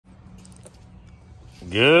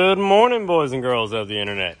Good morning, boys and girls of the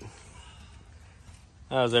internet.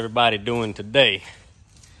 How's everybody doing today?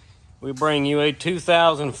 We bring you a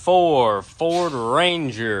 2004 Ford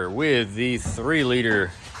Ranger with the 3-liter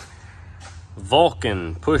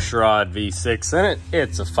Vulcan pushrod V6 in it.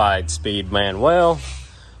 It's a 5-speed manual.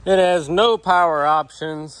 It has no power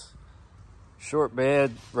options, short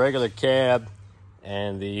bed, regular cab,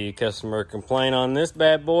 and the customer complaint on this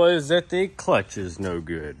bad boy is that the clutch is no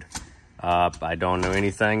good. I don't know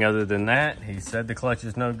anything other than that. He said the clutch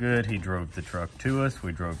is no good. He drove the truck to us.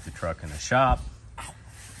 We drove the truck in the shop.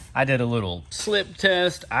 I did a little slip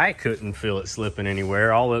test. I couldn't feel it slipping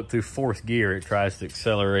anywhere. All up through 4th gear, it tries to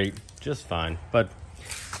accelerate just fine. But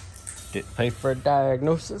didn't pay for a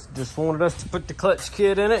diagnosis. Just wanted us to put the clutch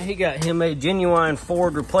kit in it. He got him a genuine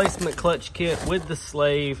Ford replacement clutch kit with the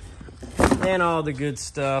slave and all the good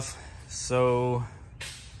stuff. So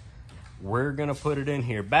we're gonna put it in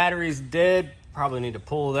here. Battery's dead. Probably need to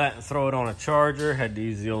pull that and throw it on a charger. Had to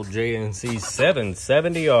use the old JNC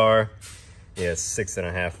 770R. Yeah,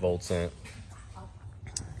 6.5 volts in it.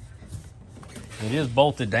 It is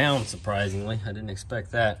bolted down, surprisingly. I didn't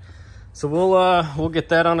expect that. So we'll get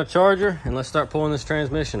that on a charger and let's start pulling this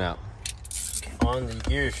transmission out. On the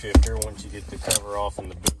gear shifter, once you get the cover off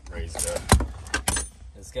and the boot raised up,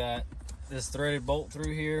 it's got this threaded bolt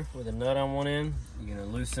through here with a nut on one end. You're gonna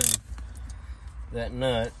loosen that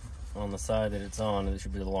nut on the side that it's on. It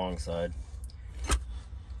should be the long side.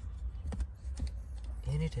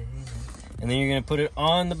 And then you're going to put it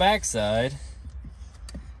on the back side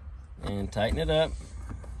and tighten it up.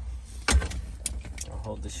 I'll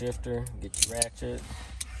hold the shifter, get your ratchet.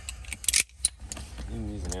 You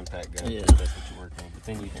can use an impact gun if that's what you're working with. But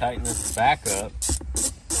then you tighten this back up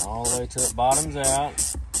all the way till it bottoms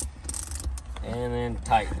out, and then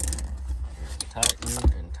tighten. Tighten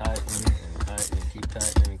and tighten and tighten and keep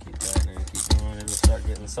tightening and keep tightening and keep going. It'll start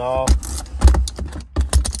getting soft.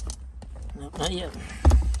 Nope, not yet.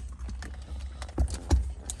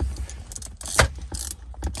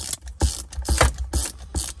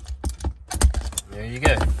 There you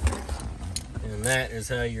go. And that is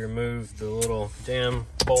how you remove the little jam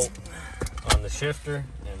bolt on the shifter.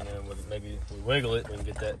 And then with maybe if we wiggle it, we can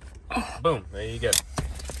get that. Boom, there you go.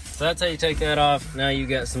 So that's how you take that off. Now you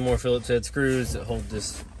got some more Phillips head screws that hold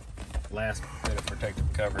this last bit of protective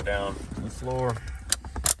cover down to the floor.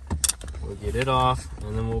 We'll get it off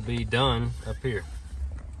and then we'll be done up here.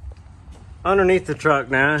 Underneath the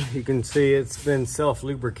truck now, you can see it's been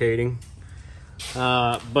self-lubricating.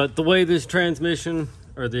 But the way this transmission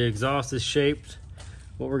or the exhaust is shaped,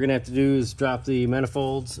 what we're gonna have to do is drop the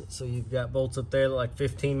manifolds. So you've got bolts up there like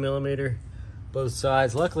 15mm, both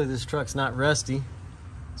sides. Luckily this truck's not rusty,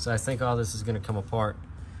 so I think all this is gonna come apart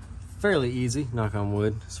fairly easy, knock on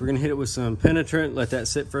wood. So we're gonna hit it with some penetrant, let that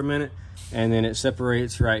sit for a minute, and then it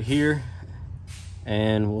separates right here.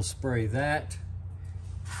 And we'll spray that.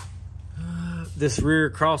 This rear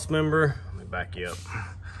cross member, let me back you up.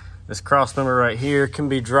 This cross member right here can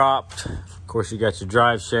be dropped. Of course, you got your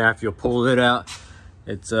drive shaft. You'll pull it out.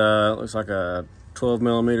 It's looks like a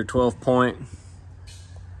 12mm 12-point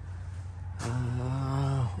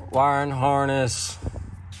wiring harness.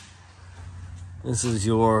 This is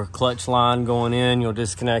your clutch line going in. You'll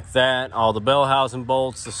disconnect that. All the bell housing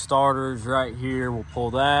bolts, the starters right here. We'll pull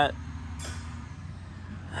that,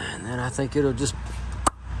 and then I think it'll just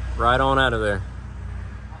right on out of there.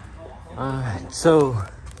 All right, so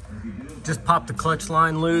just pop the clutch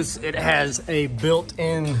line loose. It has a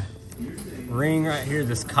built-in ring right here,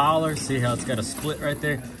 this collar. See how it's got a split right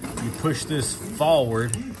there? You push this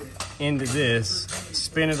forward into this,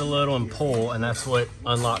 spin it a little and pull, and that's what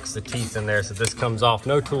unlocks the teeth in there. So this comes off,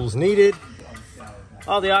 no tools needed.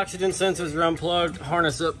 All the oxygen sensors are unplugged.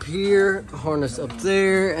 Harness up here, harness up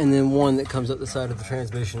there, and then one that comes up the side of the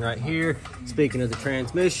transmission right here. Speaking of the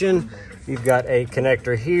transmission, you've got a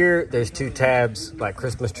connector here. There's 2 tabs, like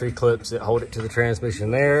Christmas tree clips that hold it to the transmission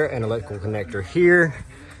there, and electrical connector here.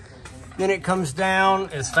 Then it comes down,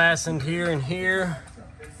 is fastened here and here,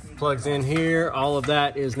 plugs in here. All of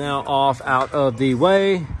that is now off, out of the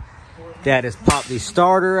way. Dad has popped the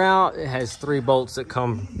starter out. It has 3 bolts that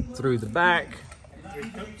come through the back.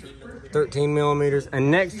 13mm.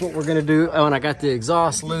 And next what we're gonna do, oh, and I got the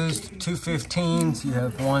exhaust loose, 2 15s. You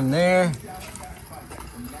have one there,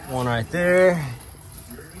 one right there,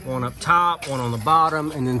 one up top, one on the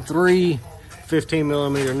bottom, and then 3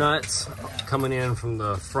 15mm nuts coming in from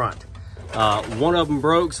the front. One of them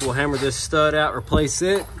broke, so we'll hammer this stud out, replace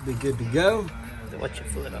it, be good to go. Watch your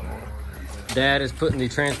foot on. Dad is putting the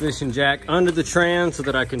transmission jack under the trans so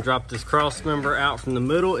that I can drop this cross member out from the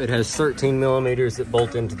middle. It has 13mm that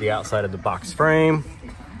bolt into the outside of the box frame.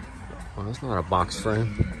 Well, it's not a box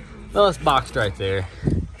frame. Well, it's boxed right there.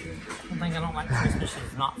 One thing I don't like transmission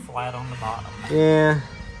is not flat on the bottom. Yeah,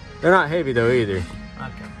 they're not heavy though either. Okay.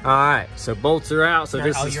 All right, so bolts are out. So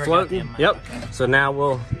this is floating. Yep. Okay. So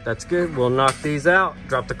now that's good. We'll knock these out,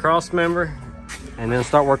 drop the cross member, and then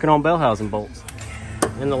start working on bell housing bolts.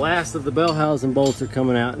 And the last of the bell housing bolts are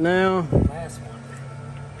coming out now. Last one.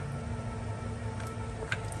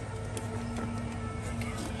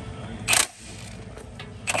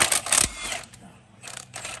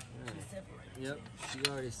 Yep,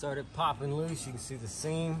 she already started popping loose. You can see the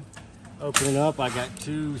seam opening up. I got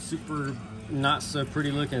two super not so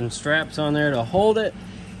pretty looking straps on there to hold it,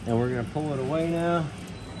 and we're gonna pull it away now,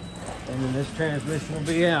 and then this transmission will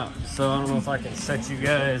be out. So I don't know if I can set you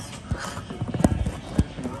guys.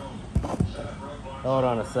 Hold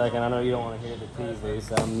on a second. I know you don't want to hear the TV,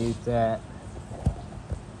 so I'll mute that.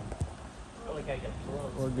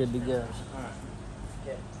 We're good to go. All right.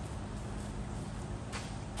 Okay.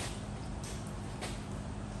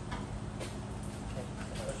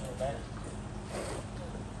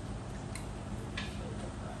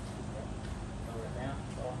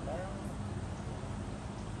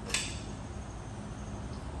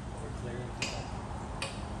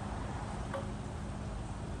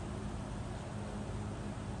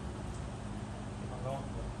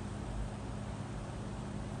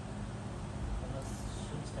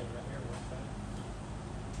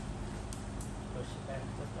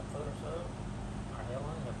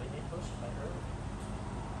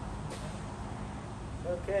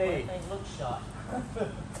 Okay. Everything looks shot.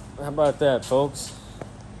 How about that, folks?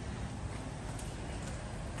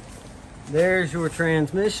 There's your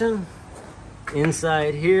transmission.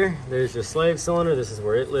 Inside here, there's your slave cylinder. This is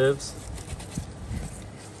where it lives.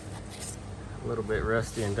 A little bit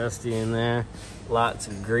rusty and dusty in there. Lots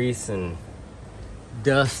of grease and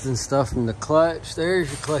dust and stuff from the clutch. There's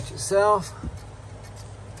your clutch itself.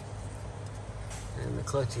 And the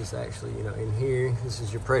clutch is actually, in here. This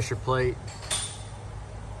is your pressure plate.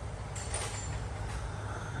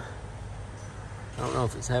 I don't know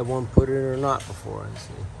if it's had one put in or not before. I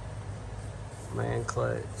see. Man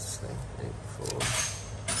clutch.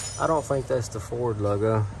 I don't think that's the Ford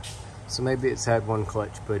logo. So maybe it's had one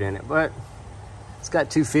clutch put in it, but it's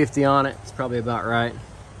got 250 on it. It's probably about right.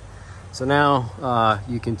 So now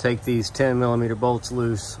you can take these 10mm bolts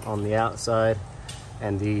loose on the outside,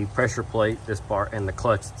 and the pressure plate, this part, and the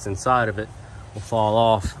clutch that's inside of it will fall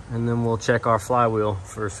off, and then we'll check our flywheel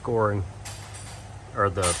for scoring,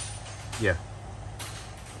 or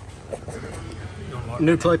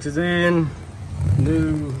new clutch is in,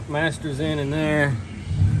 new master's in there,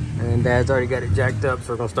 and Dad's already got it jacked up,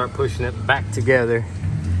 so we're gonna start pushing it back together.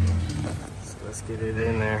 So let's get it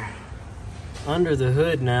in there. Under the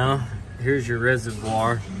hood now, here's your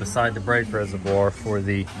reservoir beside the brake reservoir for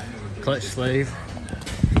the clutch slave.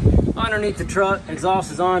 Underneath the truck,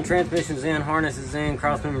 exhaust is on, transmission's in, harness is in,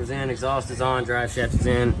 cross member's in, exhaust is on, drive shaft is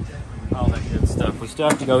in, all that good stuff. We still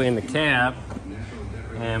have to go in the cab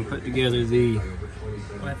and put together the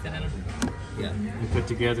and put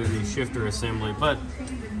together the shifter assembly, but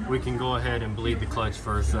we can go ahead and bleed the clutch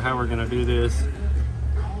first. So how we're going to do this,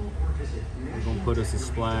 we're going to put us a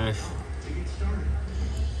splash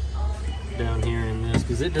down here in this,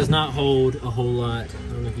 because it does not hold a whole lot.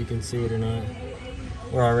 I don't know if you can see it or not.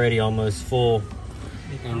 We're already almost full,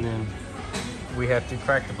 and then we have to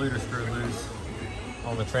crack the bleeder screw loose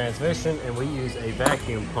on the transmission, and we use a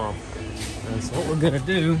vacuum pump. And so what we're gonna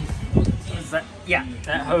do is that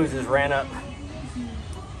hose is ran up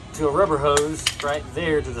to a rubber hose right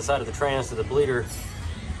there to the side of the trans, to the bleeder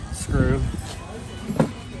screw.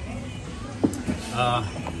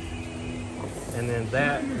 And then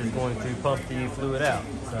that is going to pump the fluid out.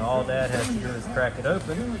 So all Dad has to do is crack it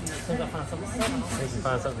open. As soon as I find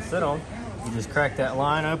something to sit on, you just crack that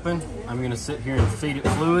line open. I'm gonna sit here and feed it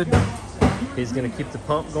fluid. He's gonna keep the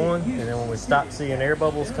pump going, and then when we stop seeing air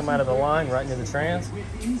bubbles come out of the line right into the trans,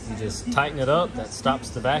 you just tighten it up. That stops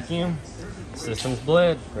the vacuum. System's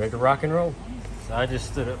bled, ready to rock and roll. So I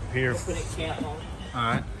just stood up here. Put a cap on it. All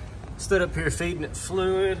right, stood up here feeding it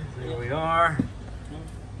fluid. Here we are.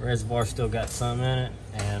 Reservoir still got some in it,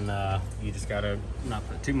 and you just gotta not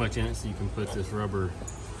put too much in it so you can put this rubber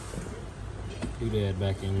doodad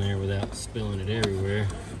back in there without spilling it everywhere.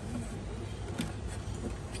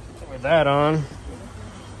 With that on,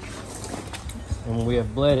 and we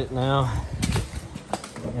have bled it now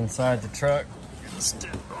inside the truck.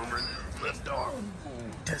 Step over the lift off.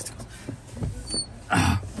 Testicles.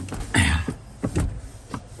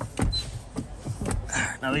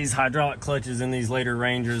 Now these hydraulic clutches in these later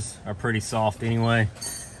Rangers are pretty soft anyway.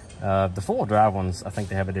 The four-wheel drive ones, I think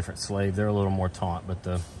they have a different slave. They're a little more taut, but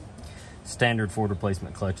the standard Ford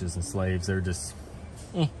replacement clutches and slaves, they're just,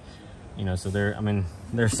 you know, so they're, I mean,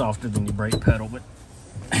 they're softer than your brake pedal, but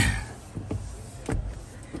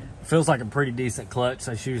feels like a pretty decent clutch.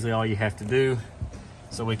 That's usually all you have to do.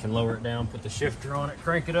 So we can lower it down, put the shifter on it,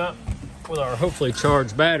 crank it up with our hopefully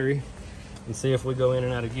charged battery, and see if we go in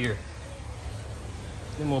and out of gear.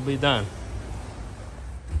 Then we'll be done.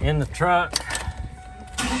 In the truck,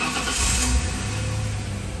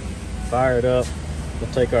 fire it up.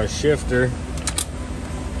 We'll take our shifter,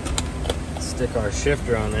 stick our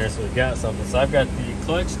shifter on there so we've got something. So I've got the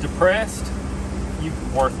clutch depressed. You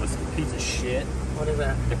worthless piece of shit. What is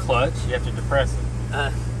that? The clutch, you have to depress it.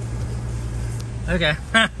 Okay.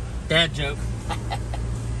 Dad joke.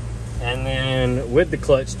 And then with the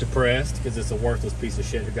clutch depressed, because it's a worthless piece of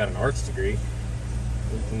shit who got an arts degree,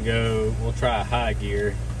 we can go, we'll try a high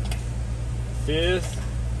gear. 5th,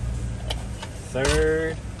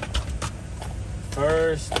 3rd,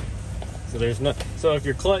 1st. So there's no, so if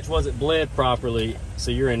your clutch wasn't bled properly,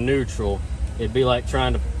 so you're in neutral, it'd be like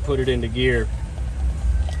trying to put it into gear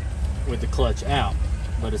with the clutch out.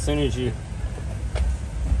 But as soon as you,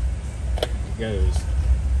 it goes.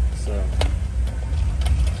 So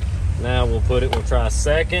now we'll try a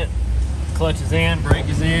 2nd. Clutch is in, brake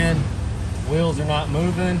is in, wheels are not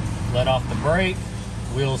moving, let off the brake.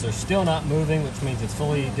 Wheels are still not moving, which means it's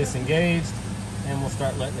fully disengaged. And we'll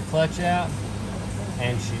start letting the clutch out.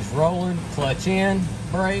 And she's rolling, clutch in,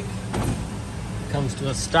 brake. Comes to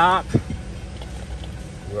a stop.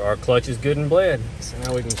 Our clutch is good and bled. So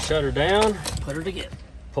now we can shut her down, Put her together.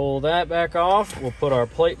 pull that back off. We'll put our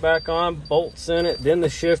plate back on, bolts in it, then the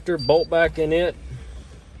shifter, bolt back in it.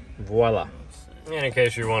 Voila. And in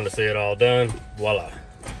case you wanted to see it all done, voila.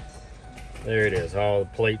 There it is, all the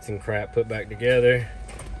plates and crap put back together.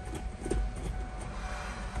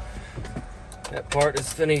 That part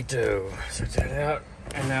is finito. Set that out,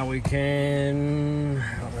 and now we can,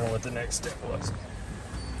 I don't know what the next step was.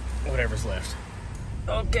 Whatever's left.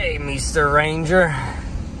 Okay, Mr. Ranger.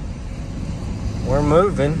 We're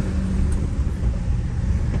moving.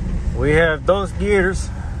 We have those gears.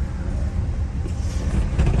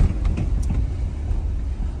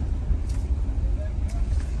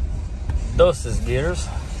 Those is gears.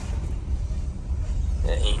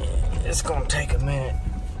 It's gonna take a minute.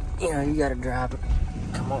 You know, you gotta drive it.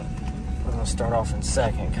 Come on. We're gonna start off in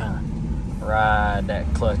 2nd, kind of ride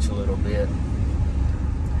that clutch a little bit.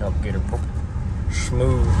 Help get her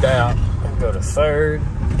smoothed out. And go to 3rd.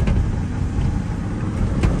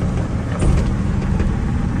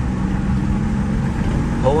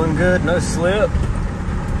 Pulling good, no slip.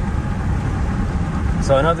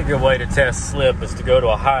 So another good way to test slip is to go to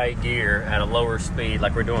a high gear at a lower speed,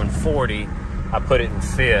 like we're doing 40. I put it in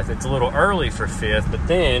 5th. It's a little early for 5th, but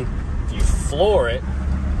then if you floor it,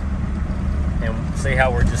 and see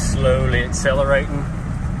how we're just slowly accelerating,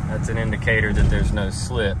 that's an indicator that there's no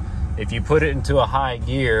slip. If you put it into a high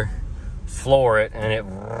gear, floor it, and it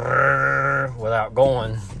without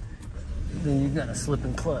going, then you've got a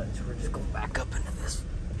slipping clutch. We're just going back up into this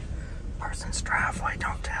person's driveway,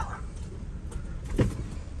 don't tell him.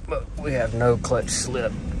 But we have no clutch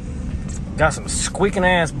slip. Got some squeaking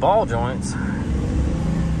ass ball joints.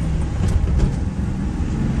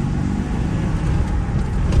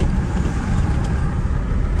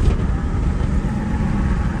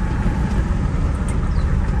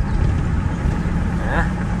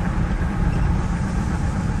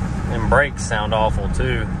 And brakes sound awful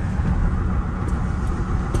too.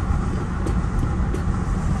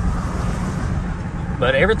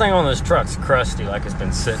 But everything on this truck's crusty, like it's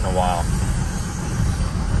been sitting a while.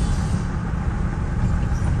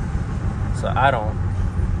 So I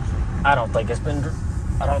don't think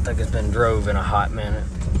it's been drove in a hot minute.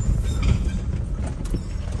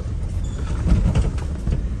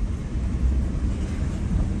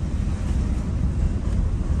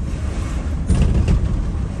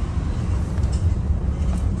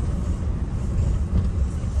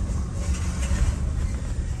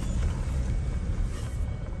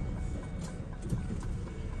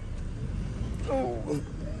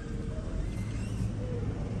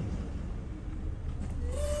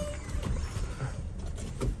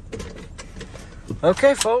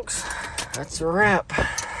 Okay, folks, that's a wrap.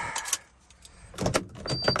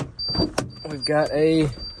 We've got a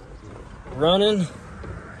running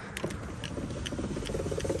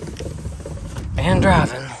and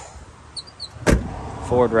driving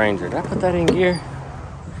Ford Ranger. Did I put that in gear?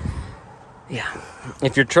 Yeah.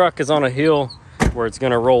 If your truck is on a hill where it's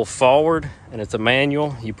going to roll forward and it's a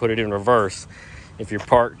manual, you put it in reverse. If you're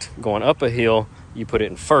parked going up a hill, you put it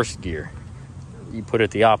in 1st gear. You put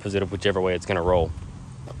it the opposite of whichever way it's going to roll.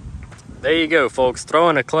 there you go, folks.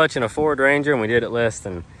 Throwing a clutch in a Ford Ranger, and we did it less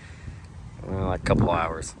than like a couple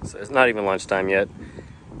hours. So it's not even lunchtime yet.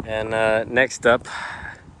 And next up,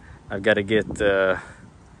 I've got to get the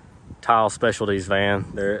Tile Specialties van.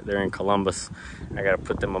 They're in Columbus. I got to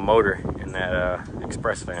put them a motor in that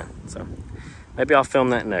express van. So maybe I'll film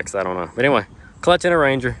that next. I don't know. But anyway, clutch in a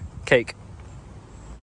Ranger, cake.